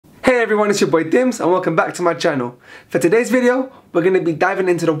Hey everyone, it's your boy Dims and welcome back to my channel. For today's video, we're going to be diving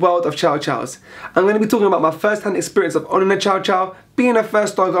into the world of Chow Chows. I'm going to be talking about my first-hand experience of owning a Chow Chow, being a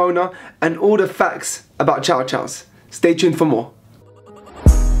first dog owner, and all the facts about Chow Chows. Stay tuned for more.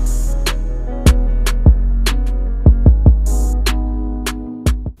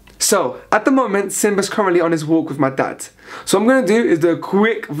 So, at the moment, Simba's currently on his walk with my dad. So what I'm going to do is do a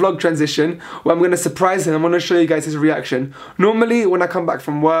quick vlog transition where I'm going to surprise him. I'm going to show you guys his reaction. Normally, when I come back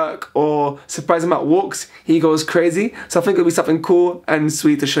from work or surprise him at walks, he goes crazy. So I think it'll be something cool and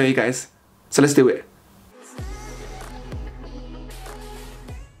sweet to show you guys. So let's do it.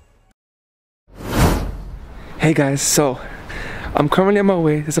 Hey guys, so I'm currently on my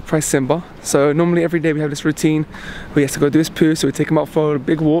way to surprise Simba. So normally every day we have this routine where he has to go do his poo, so we take him out for a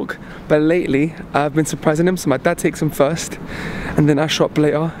big walk. But lately I've been surprising him, so my dad takes him first and then I show up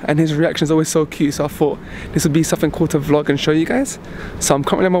later, and his reaction is always so cute, so I thought this would be something cool to vlog and show you guys. So I'm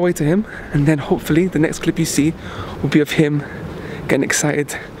currently on my way to him, and then hopefully the next clip you see will be of him getting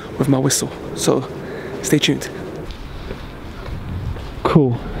excited with my whistle. So stay tuned.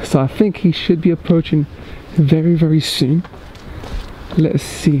 Cool, so I think he should be approaching very soon. Let's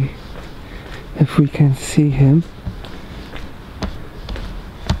see if we can see him.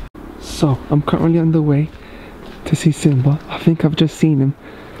 So I'm currently on the way to see Simba. I think I've just seen him,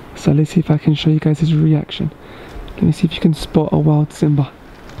 so let's see if I can show you guys his reaction. Let me see if you can spot a wild Simba.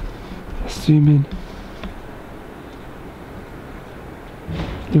 Let's zoom in.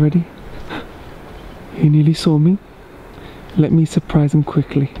 You ready? He nearly saw me. Let me surprise him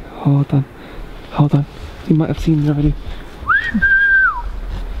quickly. Hold on. He might have seen me already.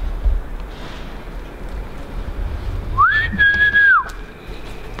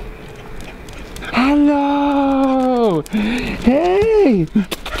 Hello! Hey!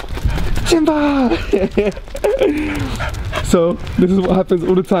 Simba! So, this is what happens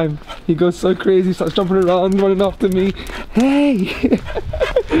all the time. He goes so crazy, starts jumping around, running after me. Hey!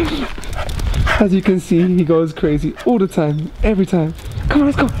 As you can see, he goes crazy all the time, every time. Come on,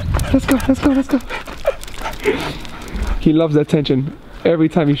 let's go. He loves the attention every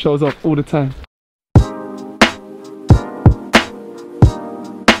time he shows up, all the time.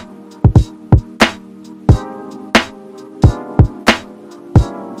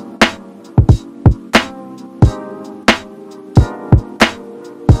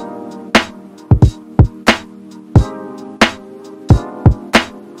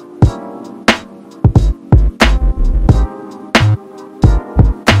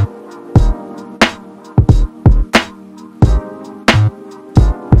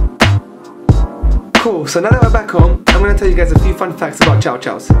 Cool, so now that we're back home, I'm going to tell you guys a few fun facts about Chow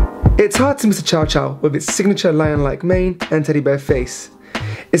Chows. It's hard to miss a Chow Chow with its signature lion-like mane and teddy bear face.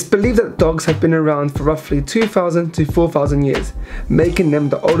 It's believed that dogs have been around for roughly 2,000 to 4,000 years, making them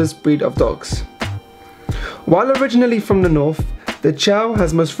the oldest breed of dogs. While originally from the north, the Chow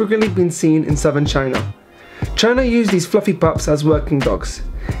has most frequently been seen in southern China. China used these fluffy pups as working dogs.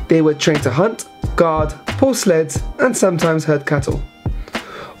 They were trained to hunt, guard, pull sleds, and sometimes herd cattle.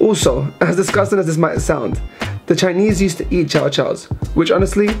 Also, as disgusting as this might sound, the Chinese used to eat Chow Chows, which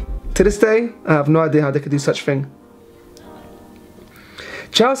honestly, to this day, I have no idea how they could do such thing.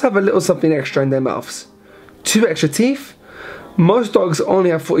 Chows have a little something extra in their mouths. 2 extra teeth. Most dogs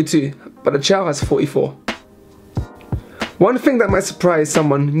only have 42, but a Chow has 44. One thing that might surprise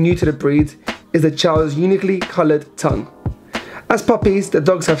someone new to the breed is the Chow's uniquely coloured tongue. As puppies, the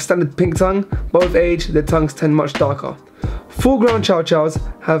dogs have standard pink tongue, but with age, their tongues turn much darker. Full-grown Chow Chows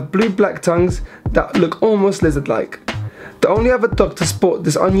have blue-black tongues that look almost lizard-like. The only other dog to sport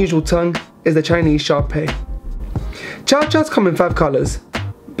this unusual tongue is the Chinese Shar Pei. Chow Chows come in 5 colours: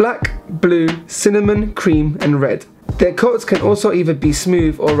 black, blue, cinnamon, cream, and red. Their coats can also either be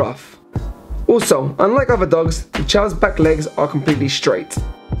smooth or rough. Also, unlike other dogs, the Chow's back legs are completely straight.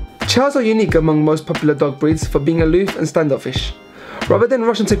 Chows are unique among most popular dog breeds for being aloof and standoffish. Rather than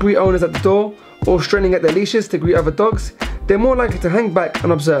rushing to greet owners at the door or straining at their leashes to greet other dogs, they're more likely to hang back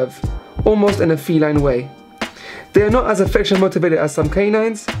and observe, almost in a feline way. They are not as affection motivated as some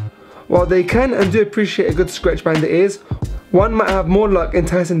canines. While they can and do appreciate a good scratch behind the ears, one might have more luck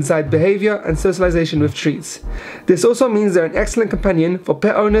enticing desired behaviour and socialization with treats. This also means they're an excellent companion for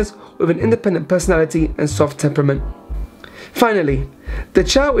pet owners with an independent personality and soft temperament. Finally, the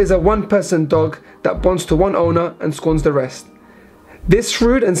Chow is a one-person dog that bonds to one owner and scorns the rest. This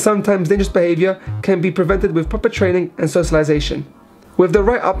rude and sometimes dangerous behaviour can be prevented with proper training and socialization. With the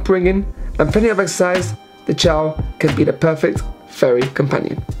right upbringing and plenty of exercise, the Chow can be the perfect furry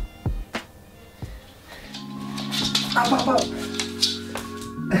companion. Up, up, up.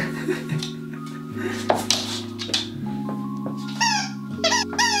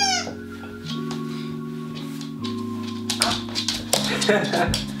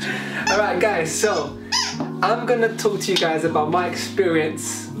 Alright guys, so I'm gonna talk to you guys about my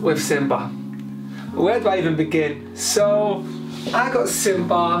experience with Simba. Where do I even begin? So I got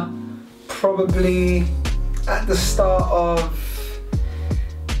Simba probably at the start of,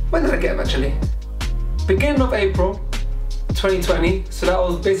 when did I get him actually? Beginning of April 2020, so that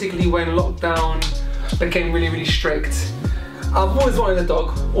was basically when lockdown became really strict. I've always wanted a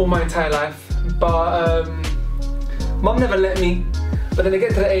dog all my entire life, but mum never let me. But then I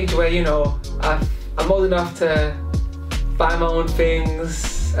get to the age where, you know, I'm old enough to buy my own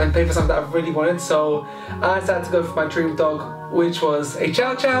things and pay for something that I've really wanted, so I decided to go for my dream dog, which was a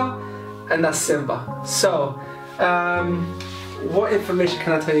Chow Chow, and that's Simba. So, what information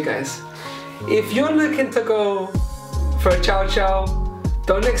can I tell you guys? If you're looking to go for a Chow Chow,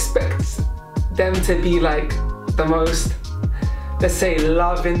 don't expect them to be like the most, let's say,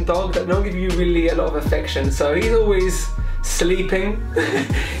 loving dog that don't give you really a lot of affection. So he's always sleeping,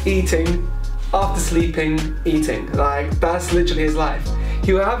 eating, after sleeping, eating. Like, that's literally his life.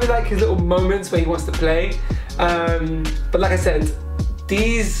 He will have like his little moments where he wants to play, but like I said,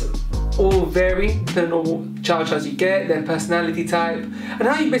 these all vary depending on what Chow Chows you get, their personality type, and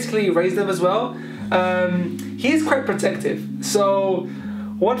how you basically raise them as well. He is quite protective. So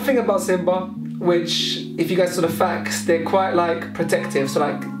one thing about Simba, which if you guys saw the facts, they're quite like protective. So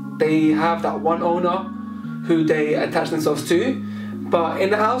like they have that one owner who they attach themselves to. But in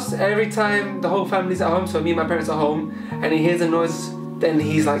the house, every time the whole family's at home, so me and my parents are home, and he hears a noise, then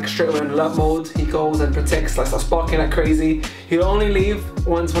he's like straight away in alert mode. He goes and protects, like starts barking like crazy. He'll only leave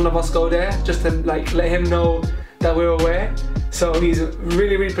once one of us go there, just to like let him know that we're aware. So he's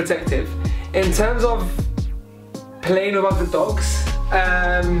really protective. In terms of playing with other dogs,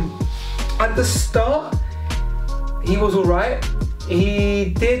 at the start, he was alright.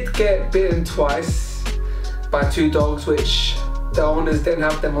 He did get bitten twice by two dogs, which the owners didn't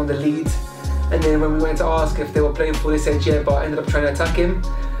have them on the lead. And then when we went to ask if they were playing for, they said yeah, but I ended up trying to attack him.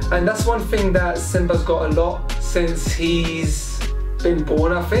 And that's one thing that Simba's got a lot since he's been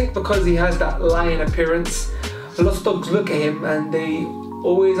born, I think, because he has that lion appearance. A lot of dogs look at him and they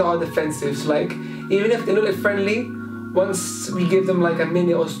always are defensive. So like, even if they look friendly, once we give them like a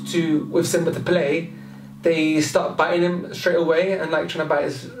minute or two with Simba to play, they start biting him straight away and like trying to bite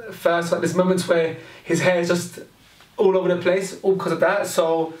his fur. So like there's moments where his hair is just all over the place, all because of that.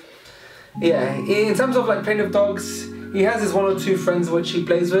 So yeah, in terms of like playing with dogs, he has his one or two friends which he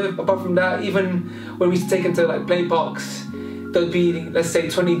plays with. Apart from that, even when we used to take him to like play parks, there'd be, let's say,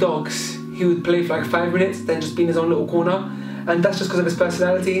 20 dogs. He would play for like 5 minutes, then just be in his own little corner. And that's just because of his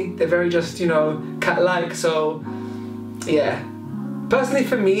personality. They're very just, you know, cat-like. So yeah, personally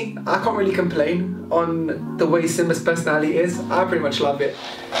for me, I can't really complain on the way Simba's personality is. I pretty much love it.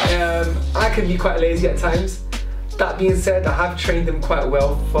 I can be quite lazy at times. That being said, I have trained him quite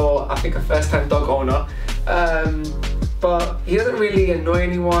well for, I think, a first-time dog owner. But he doesn't really annoy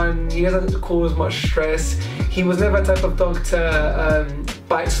anyone. He doesn't cause much stress. He was never a type of dog to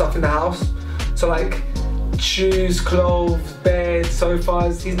bite stuff in the house. So like shoes, clothes, beds,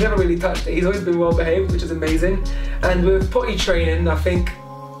 sofas, he's never really touched it. He's always been well behaved, which is amazing. And with potty training, I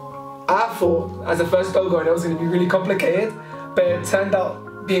thought as a first dog owner it was going to be really complicated, but it turned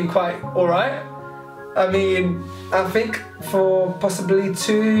out being quite alright. I mean, I think for possibly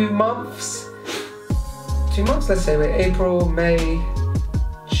 2 months, let's say, wait, April, May,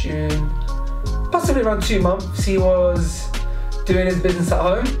 June, possibly around 2 months, he was doing his business at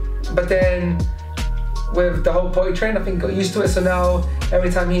home. But then with the whole potty train, I think got used to it. So now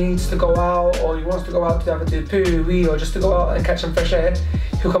every time he needs to go out, or he wants to go out to have a do poo, wee, or just to go out and catch some fresh air,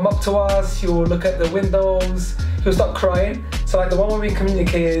 he'll come up to us, he'll look at the windows, he'll start crying. So like the one way we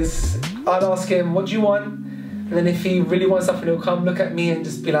communicate is, I'll ask him, what do you want? And then if he really wants something, he'll come look at me and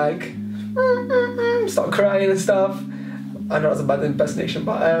just be like, start crying and stuff. I know that's a bad impersonation,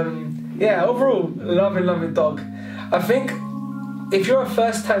 but yeah, overall, loving dog. I think if you're a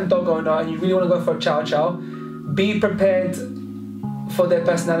first-time dog owner and you really want to go for a Chow Chow, be prepared for their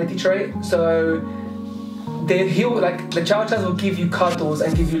personality trait. So the Chow Chows will give you cuddles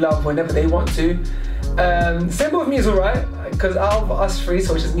and give you love whenever they want to. Simba with me is alright, because out of us three,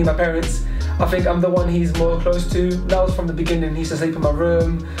 so which is me and my parents, I think I'm the one he's more close to. That was from the beginning. He used to sleep in my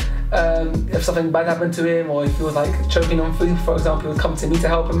room. If something bad happened to him, or if he was like choking on food, for example, he would come to me to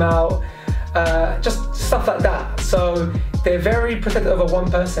help him out. Just stuff like that. So they're very protective of one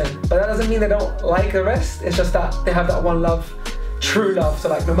person, but that doesn't mean they don't like the rest. It's just that they have that one love, true love. So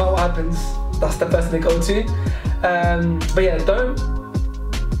like no matter what happens, that's the person they go to. But yeah, don't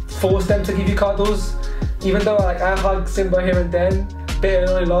force them to give you cuddles. Even though like I hug Simba here and then, but it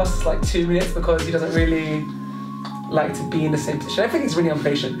only lasts like 2 minutes because he doesn't really like to be in the same position. I think he's really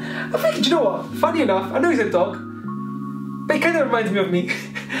impatient. I think, do you know what? Funny enough, I know he's a dog, but he kind of reminds me of me.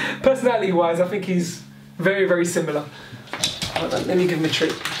 Personality-wise, I think he's very, very similar. Hold on, let me give him a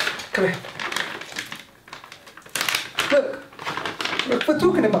treat. Come here. Look, we're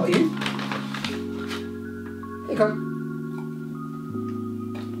talking about you. Here you go.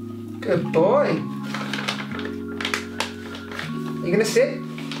 Good boy. You gonna sit?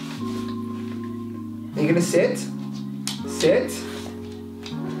 Are you gonna sit? Sit.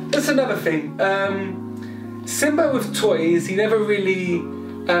 That's another thing. Simba with toys, he never really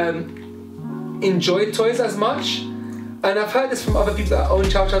enjoyed toys as much. And I've heard this from other people that own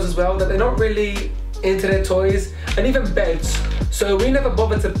Chow Chows as well, that they're not really into their toys, and even beds. So we never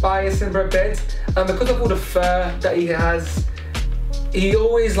bothered to buy Simba a bed, and because of all the fur that he has, he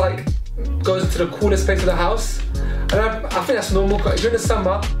always like goes to the coolest place of the house. And I think that's normal. During the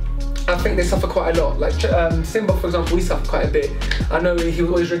summer, I think they suffer quite a lot. Like Simba, for example, we suffer quite a bit. I know he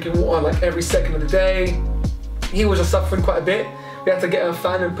was always drinking water like every second of the day. He was just suffering quite a bit. We had to get a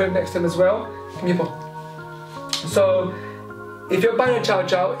fan and put it next to him as well. Give me a ball. So, if you're buying a Chow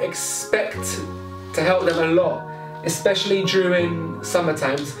Chow, expect to help them a lot, especially during summer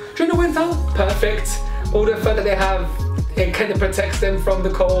times. During the winter, perfect. All the fur that they have, it kind of protects them from the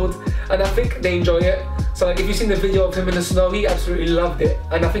cold, and I think they enjoy it. So like if you've seen the video of him in the snow, he absolutely loved it.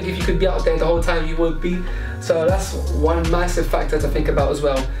 And I think if you could be out there the whole time, you would be. So that's one massive factor to think about as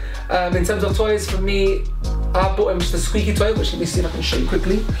well. In terms of toys, for me, I bought him just a squeaky toy, which let me see if I can show you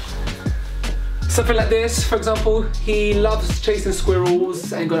quickly. Something like this, for example, he loves chasing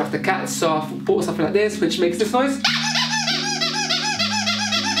squirrels and going after cats, so I bought something like this, which makes this noise.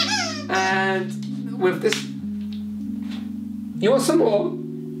 And with this, you want some more?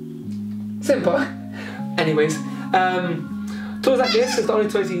 Simple. Anyways, toys like this is the only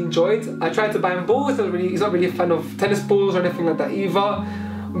toys he enjoyed. I tried to buy him balls, he's not really a fan of tennis balls or anything like that either,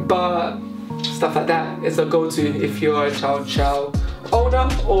 but stuff like that is a go-to if you're a Chow Chow owner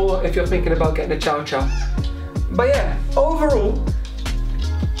or if you're thinking about getting a Chow Chow. But yeah, overall,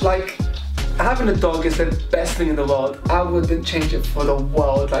 like, having a dog is the best thing in the world. I wouldn't change it for the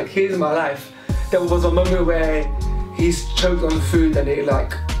world. Like, here's my life. There was a moment where he's choked on food and it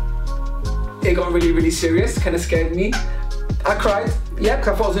got really, really serious, kind of scared me. I cried, yeah,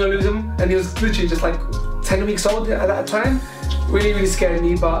 because I thought I was gonna lose him, and he was literally just like 10 weeks old at that time. Really, really scared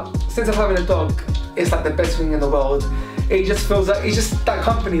me, but since I'm having a dog, it's like the best thing in the world. It just feels like, it's just that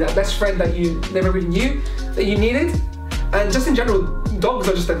company, that best friend that you never really knew, that you needed. And just in general, dogs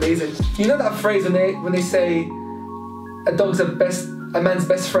are just amazing. You know that phrase when they say, a dog's a man's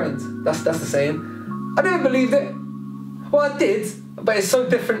best friend? That's the saying. I never believed it. Well, I did, but it's so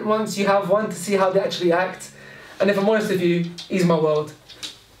different once you have one to see how they actually act. And if I'm honest with you, he's my world.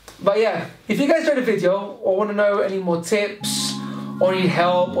 But yeah, if you guys enjoyed the video or want to know any more tips or need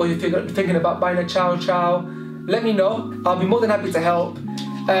help, or you're thinking about buying a Chow Chow, let me know. I'll be more than happy to help.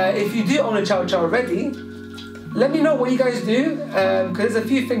 If you do own a Chow Chow already, let me know what you guys do, because there's a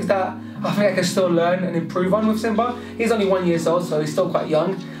few things that I think I can still learn and improve on with Simba. He's only 1 year old, so he's still quite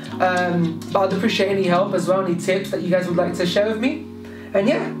young. But I'd appreciate any help as well, any tips that you guys would like to share with me. And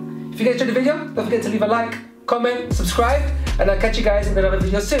yeah, if you guys enjoyed the video, don't forget to leave a like, comment, subscribe, and I'll catch you guys in another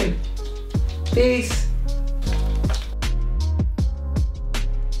video soon. Peace.